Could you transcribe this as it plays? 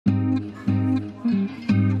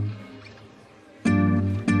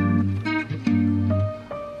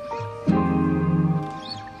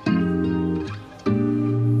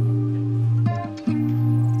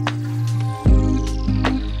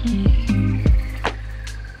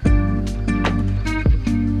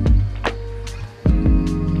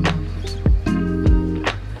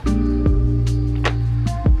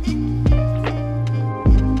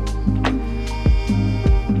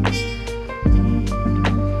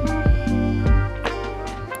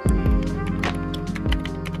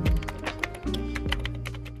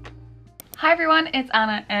Hi everyone, it's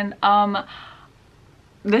Anna, and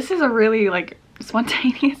this is a really like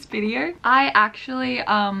spontaneous video. I actually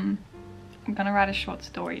I'm gonna write a short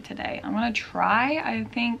story today. I'm gonna try. I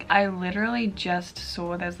think I literally just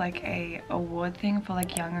saw there's like a award thing for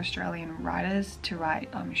like young Australian writers to write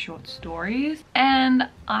short stories, and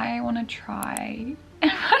I want to try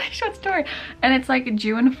and write a short story, and it's like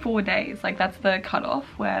due in 4 days. Like that's the cutoff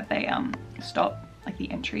where they stop like the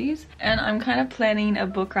entries, and I'm kind of planning a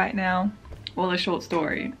book right now, well, a short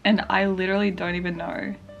story, and I literally don't even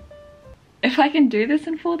know if I can do this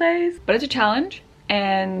in 4 days, but it's a challenge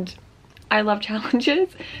and I love challenges,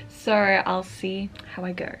 so I'll see how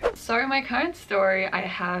I go. So my current story I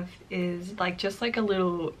have is like just like a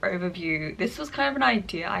little overview. This was kind of an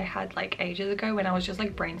idea I had like ages ago when I was just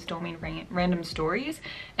like brainstorming random stories,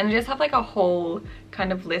 and I just have like a whole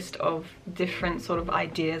kind of list of different sort of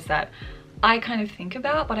ideas that I kind of think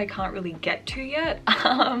about but I can't really get to yet.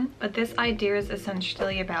 But this idea is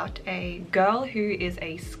essentially about a girl who is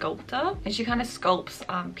a sculptor, and she kind of sculpts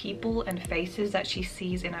people and faces that she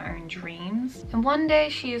sees in her own dreams. And one day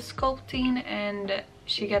she is sculpting and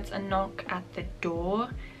she gets a knock at the door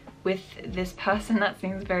with this person that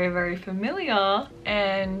seems very, very familiar,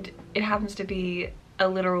 and it happens to be a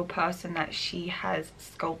literal person that she has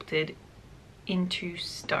sculpted into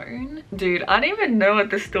stone. Dude, I don't even know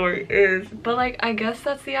what the story is, but like I guess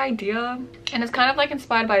that's the idea, and it's kind of like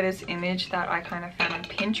inspired by this image that I kind of found on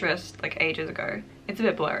Pinterest like ages ago. It's a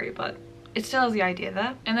bit blurry, but it still has the idea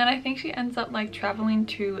there. And then I think she ends up like traveling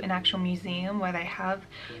to an actual museum where they have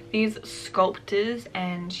these sculptors,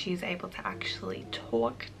 and she's able to actually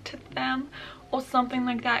talk to them or something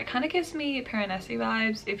like that. It kind of gives me Piranesi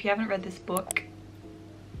vibes. If you haven't read this book,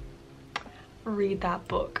 read that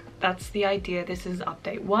book. That's the idea. This is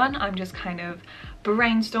update 1. I'm just kind of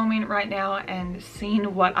brainstorming right now and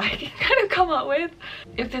seeing what I can kind of come up with.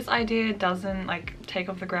 If this idea doesn't like take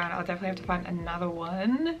off the ground, I'll definitely have to find another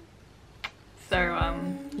one. So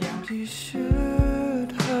yeah. You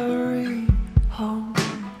should hurry home.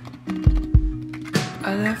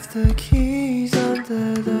 I left the keys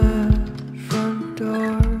under the front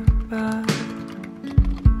door mat.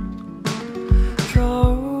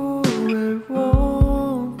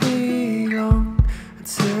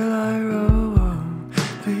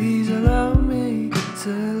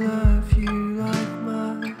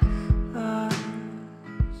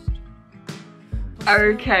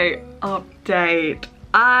 Okay, update.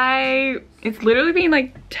 It's literally been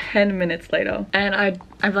like 10 minutes later, and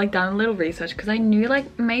I've like done a little research because I knew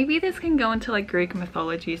like maybe this can go into like Greek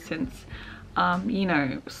mythology, since you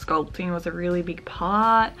know, sculpting was a really big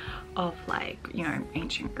part of like, you know,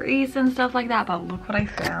 ancient Greece and stuff like that. But look what I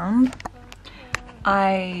found.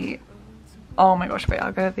 Oh my gosh, wait,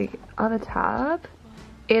 I'll go to the other tab.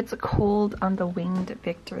 It's called The Winged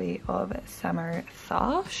Victory of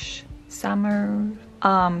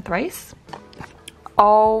Thrace.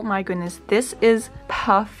 Oh my goodness, this is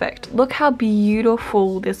perfect. Look how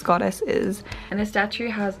beautiful this goddess is, and the statue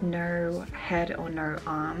has no head or no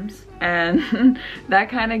arms, and that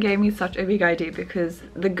kind of gave me such a big idea because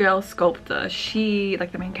the girl sculptor, she,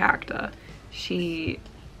 like the main character, she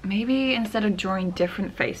maybe instead of drawing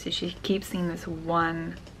different faces, she keeps seeing this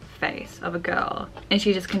one face of a girl, and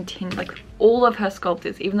she just continues like all of her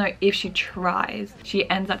sculptors, even though if she tries she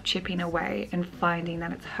ends up chipping away and finding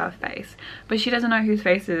that it's her face, but she doesn't know whose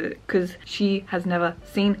face it is because she has never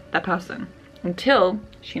seen that person until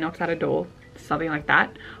she knocks at a door, something like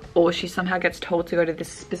that, or she somehow gets told to go to this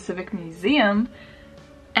specific museum.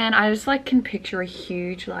 And I just like can picture a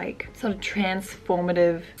huge like sort of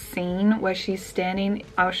transformative scene where she's standing,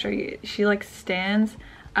 I'll show you, she like stands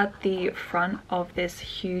at the front of this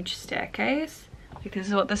huge staircase. Like this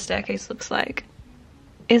is what the staircase looks like.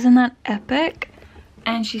 Isn't that epic?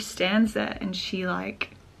 And she stands there and she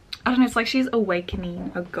like, I don't know, it's like she's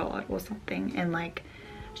awakening a god or something, and like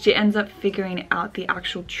she ends up figuring out the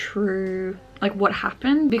actual true like what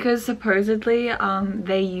happened, because supposedly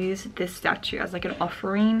they used this statue as like an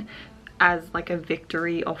offering, as like a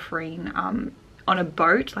victory offering on a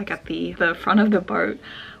boat, like at the front of the boat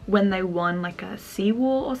when they won like a sea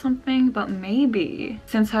war or something. But maybe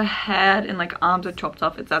since her head and like arms are chopped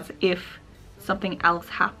off, it's as if something else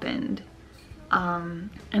happened, and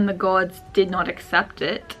the gods did not accept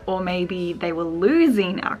it, or maybe they were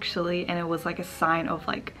losing actually, and it was like a sign of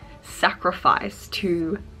like sacrifice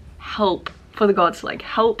to help, for the gods to like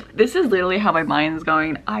help. This is literally how my mind's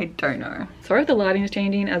going. I don't know. Sorry if the lighting is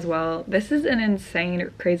changing as well. This is an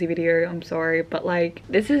insane crazy video, I'm sorry, but like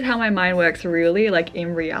this is how my mind works really, like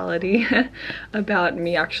in reality about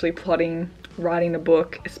me actually plotting writing a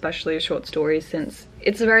book, especially a short story, since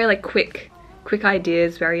it's very like quick quick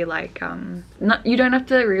ideas, very like you don't have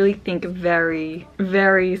to really think very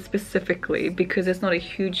specifically, because it's not a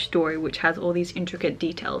huge story which has all these intricate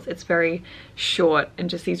details. It's very short and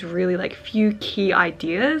just these really like few key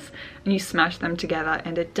ideas, and you smash them together,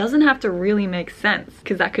 and it doesn't have to really make sense,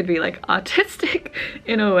 because that could be like artistic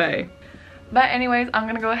in a way. But anyways, I'm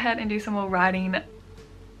gonna go ahead and do some more writing.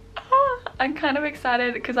 I'm kind of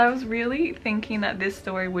excited because I was really thinking that this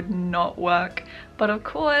story would not work, but of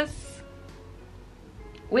course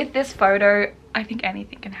with this photo I think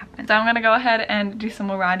anything can happen. So I'm gonna go ahead and do some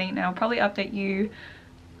more writing, and I'll probably update you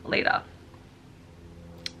later.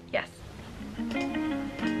 Yes.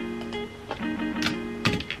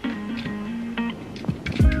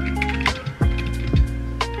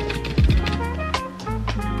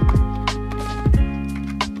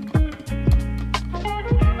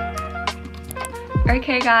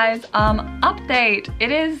 Okay guys, update.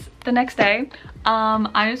 It is the next day.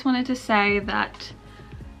 I just wanted to say that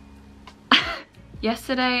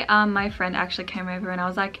yesterday my friend actually came over, and I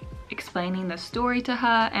was like explaining the story to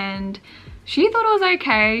her, and she thought it was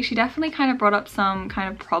okay. She definitely kind of brought up some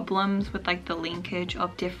kind of problems with like the linkage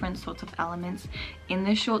of different sorts of elements in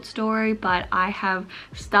this short story, but I have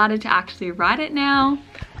started to actually write it now.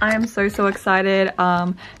 I am so excited.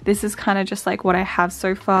 This is kind of just like what I have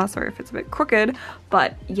so far. Sorry if it's a bit crooked,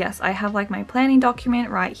 but yes, I have like my planning document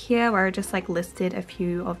right here where I just like listed a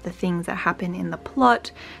few of the things that happen in the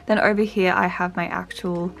plot. Then over here I have my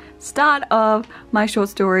actual start of my short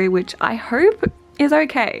story, which I hope is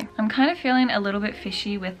okay. I'm kind of feeling a little bit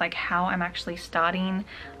fishy with like how I'm actually starting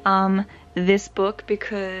this book,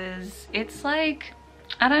 because it's like,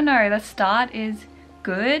 I don't know, the start is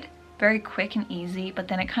good, very quick and easy, but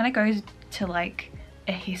then it kind of goes to like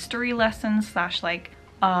a history lesson slash like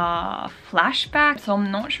flashback. So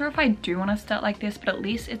I'm not sure if I do want to start like this, but at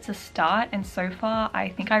least it's a start, and so far I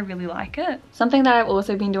think I really like it. Something that I've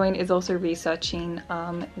also been doing is also researching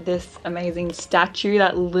this amazing statue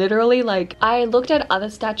that literally, like, I looked at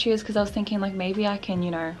other statues because I was thinking like maybe I can,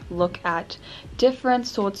 you know, look at different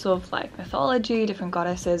sorts of like mythology, different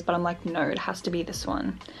goddesses, but I'm like, no, it has to be this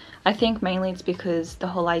one. I think mainly it's because the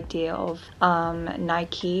whole idea of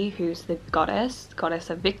Nike, who's the goddess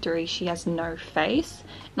of victory, she has no face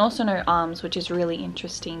and also no arms, which is really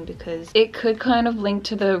interesting because it could kind of link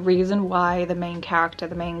to the reason why the main character,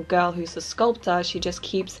 the main girl who's the sculptor, she just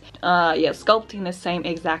keeps sculpting the same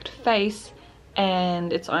exact face.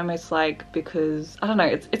 And it's almost like, because I don't know,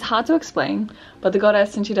 it's hard to explain, but the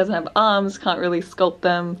goddess, since she doesn't have arms, can't really sculpt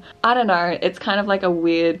them. I don't know, it's kind of like a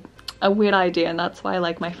weird idea, and that's why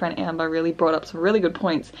like my friend Amber really brought up some really good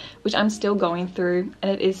points, which I'm still going through, and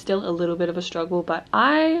it is still a little bit of a struggle, but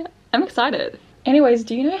I am excited. Anyways,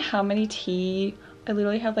 do you know how many tea? I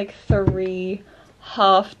literally have like 3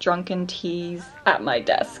 half drunken teas at my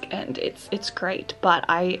desk, and it's great, but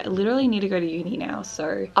I literally need to go to uni now,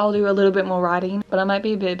 so I'll do a little bit more writing, but I might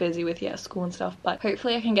be a bit busy with school and stuff, but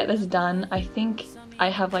hopefully I can get this done. I think I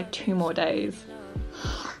have like 2 more days.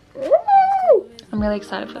 I'm really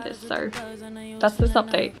excited for this, so that's this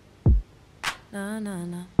update. Don't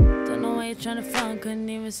know why you're trying to front, couldn't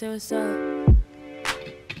even say what's up.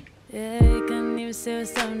 Yeah, couldn't even say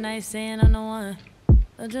what's up, nice saying I'm the one.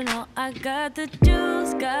 Don't you know I got the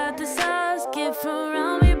juice, got the sauce, get from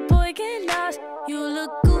around me, boy, get lost. You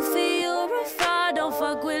look goofy, you're a fraud, don't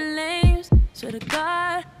fuck with lames, swear to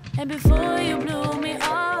God. And before you blew me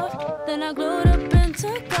off, then I glued up and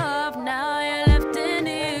took off. Now you're left in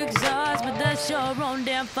the exhaust, but that's your own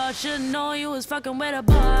damn fault. Should've known you was fucking with a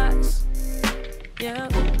boss. Yeah.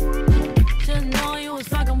 Should've known you was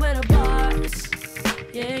fucking with a boss.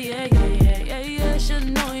 Yeah. Should've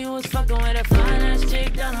known you was fucking with a fine ass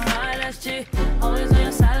chick, down a hard ass chick. Always on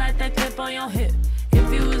your side like that clip on your hip.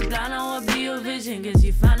 If you was blind, I would be your vision. Guess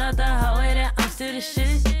you found out the highway that I'm still the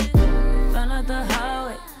shit. Found out the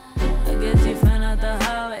highway. I guess you found out the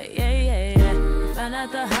highway. Yeah. Found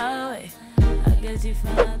out the highway. I guess you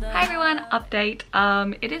found out the highway. Hi everyone, update.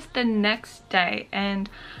 It is the next day, and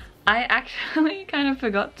I actually kind of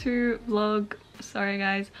forgot to vlog. Sorry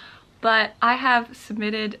guys, but I have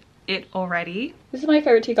submitted it already. This is my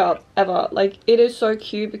favorite teacup ever. Like, it is so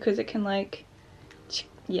cute because it can like,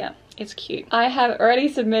 yeah, it's cute. I have already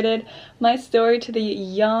submitted my story to the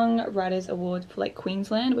Young Writers Award for like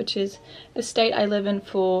Queensland, which is the state I live in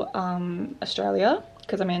for Australia,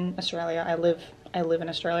 because I'm in Australia. I live in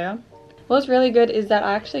Australia. What's really good is that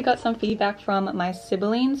I actually got some feedback from my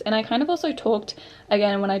siblings, and I kind of also talked,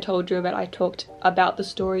 again, when I told you about, I talked about the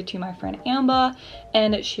story to my friend Amber,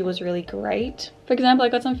 and she was really great. For example, I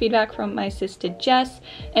got some feedback from my sister Jess,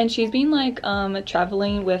 and she's been like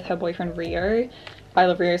traveling with her boyfriend Rio. I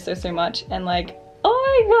love Rio so much, and like, oh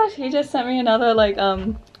Oh my gosh, he just sent me another like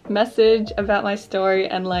message about my story,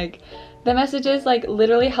 and like the messages like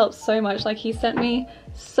literally helped so much. Like he sent me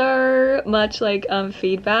so much like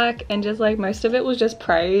feedback, and just like most of it was just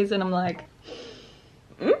praise, and I'm like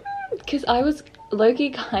because I was low-key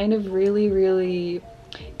kind of really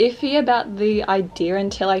iffy about the idea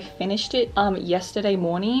until I finished it yesterday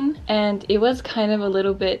morning, and it was kind of a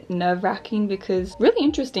little bit nerve-wracking because really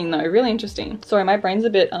interesting though, really interesting. Sorry, my brain's a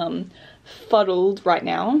bit fuddled right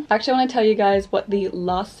now. Actually, I want to tell you guys what the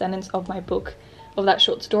last sentence of my book, of that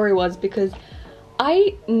short story, was, because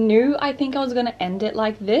I think I was gonna end it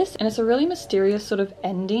like this, and it's a really mysterious sort of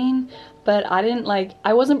ending, but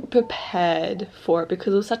I wasn't prepared for it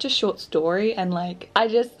because it was such a short story, and like I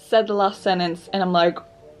just said the last sentence and I'm like,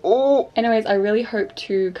 oh. Anyways, I really hope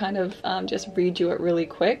to kind of just read you it really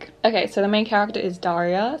quick. Okay, so the main character is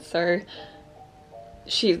Daria, so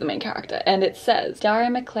she's the main character, and it says, Daria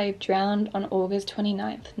McClave drowned on August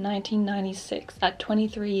 29th, 1996 at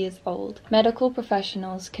 23 years old. Medical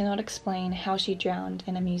professionals cannot explain how she drowned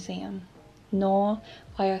in a museum, nor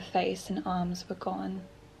why her face and arms were gone.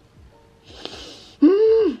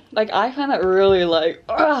 Like I found that really like,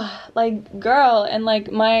 like girl, and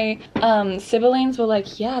like my siblings were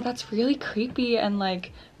like, yeah, that's really creepy and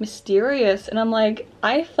like mysterious, and I'm like,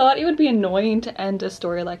 I thought it would be annoying to end a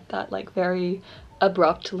story like that, like very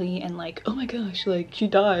abruptly and like, oh my gosh, like she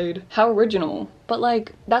died, how original. But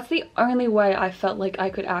like that's the only way I felt like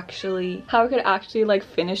I could actually like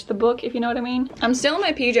finish the book, if you know what I mean. I'm still in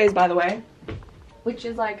my PJs, by the way, which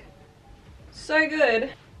is like so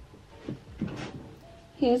good.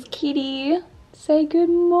 Here's Kitty. Say good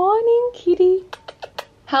morning, Kitty.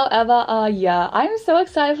 However, yeah, I'm so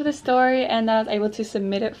excited for the story, and that I was able to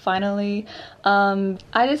submit it finally.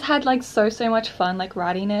 I just had like so much fun like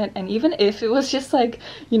writing it, and even if it was just like,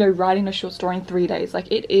 you know, writing a short story in 3 days,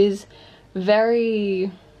 like it is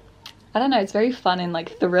very, I don't know, it's very fun and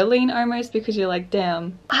like thrilling almost, because you're like,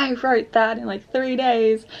 damn, I wrote that in like 3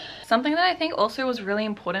 days. Something that I think also was really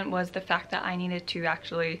important was the fact that I needed to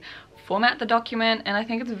actually format the document, and I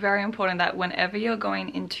think it's very important that whenever you're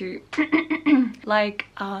going into like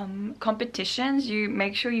competitions, you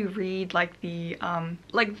make sure you read like the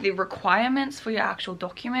requirements for your actual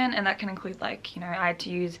document, and that can include like, you know, I had to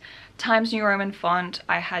use Times New Roman font,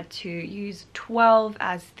 I had to use 12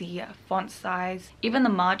 as the font size, even the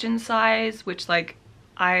margin size, which like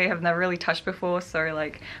I have never really touched before, so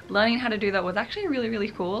like learning how to do that was actually really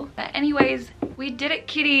cool. But anyways, we did it,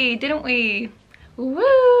 Kitty, didn't we?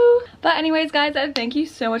 Woo! But anyways guys, thank you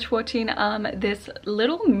so much for watching this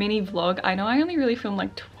little mini vlog. I know I only really filmed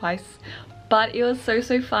like twice, but it was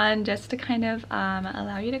so fun just to kind of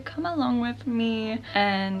allow you to come along with me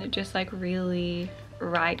and just like really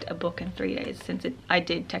write a book in 3 days, since I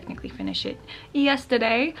did technically finish it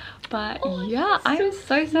yesterday. But yeah, I'm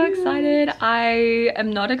so excited. I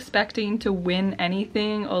am not expecting to win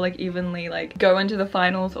anything or like evenly like go into the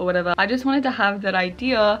finals or whatever. I just wanted to have that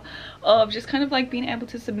idea of just kind of like being able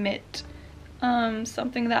to submit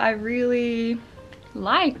something that I really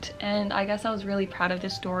liked, and I guess I was really proud of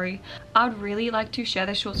this story. I would really like to share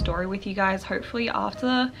this short story with you guys, hopefully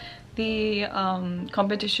after the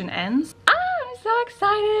competition ends. So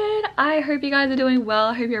excited. I hope you guys are doing well.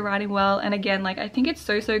 I hope you're writing well, and again, like I think it's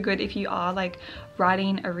so good if you are like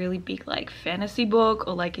writing a really big like fantasy book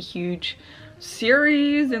or like a huge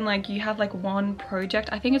series, and like you have like one project.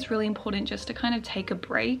 I think it's really important just to kind of take a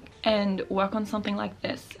break and work on something like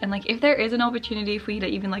this, and like if there is an opportunity for you to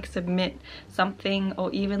even like submit something,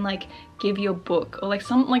 or even like give your book, or like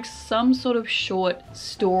some sort of short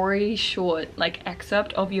story, like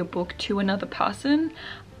excerpt of your book to another person.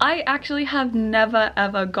 I actually have never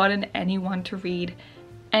ever gotten anyone to read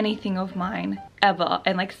anything of mine ever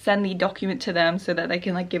and like send the document to them so that they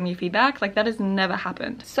can like give me feedback. Like that has never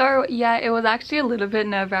happened. So yeah, it was actually a little bit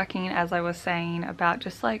nerve-wracking, as I was saying, about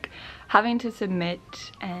just like having to submit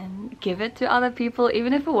and give it to other people,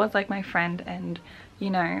 even if it was like my friend and, you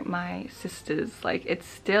know, my sisters. Like it's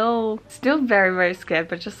still very scared,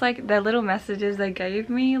 but just like their little messages they gave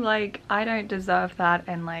me, like I don't deserve that,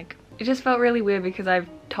 and like it just felt really weird because I've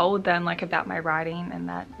told them like about my writing, and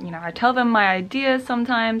that, you know, I tell them my ideas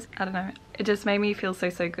sometimes. I don't know, it just made me feel so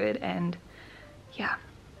good. And yeah,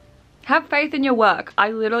 have faith in your work. I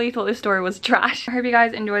literally thought this story was trash. I hope you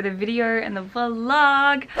guys enjoy the video and the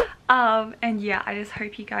vlog, and yeah, I just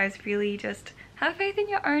hope you guys really just have faith in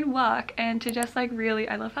your own work, and to just like really,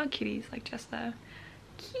 I love how Kitty's like just there.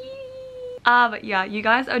 But yeah, you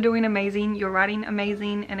guys are doing amazing, you're writing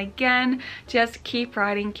amazing, and again, just keep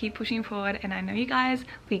writing, keep pushing forward, and I know you guys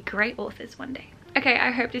will be great authors one day. Okay, I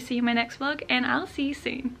hope to see you in my next vlog, and I'll see you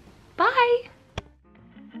soon. Bye!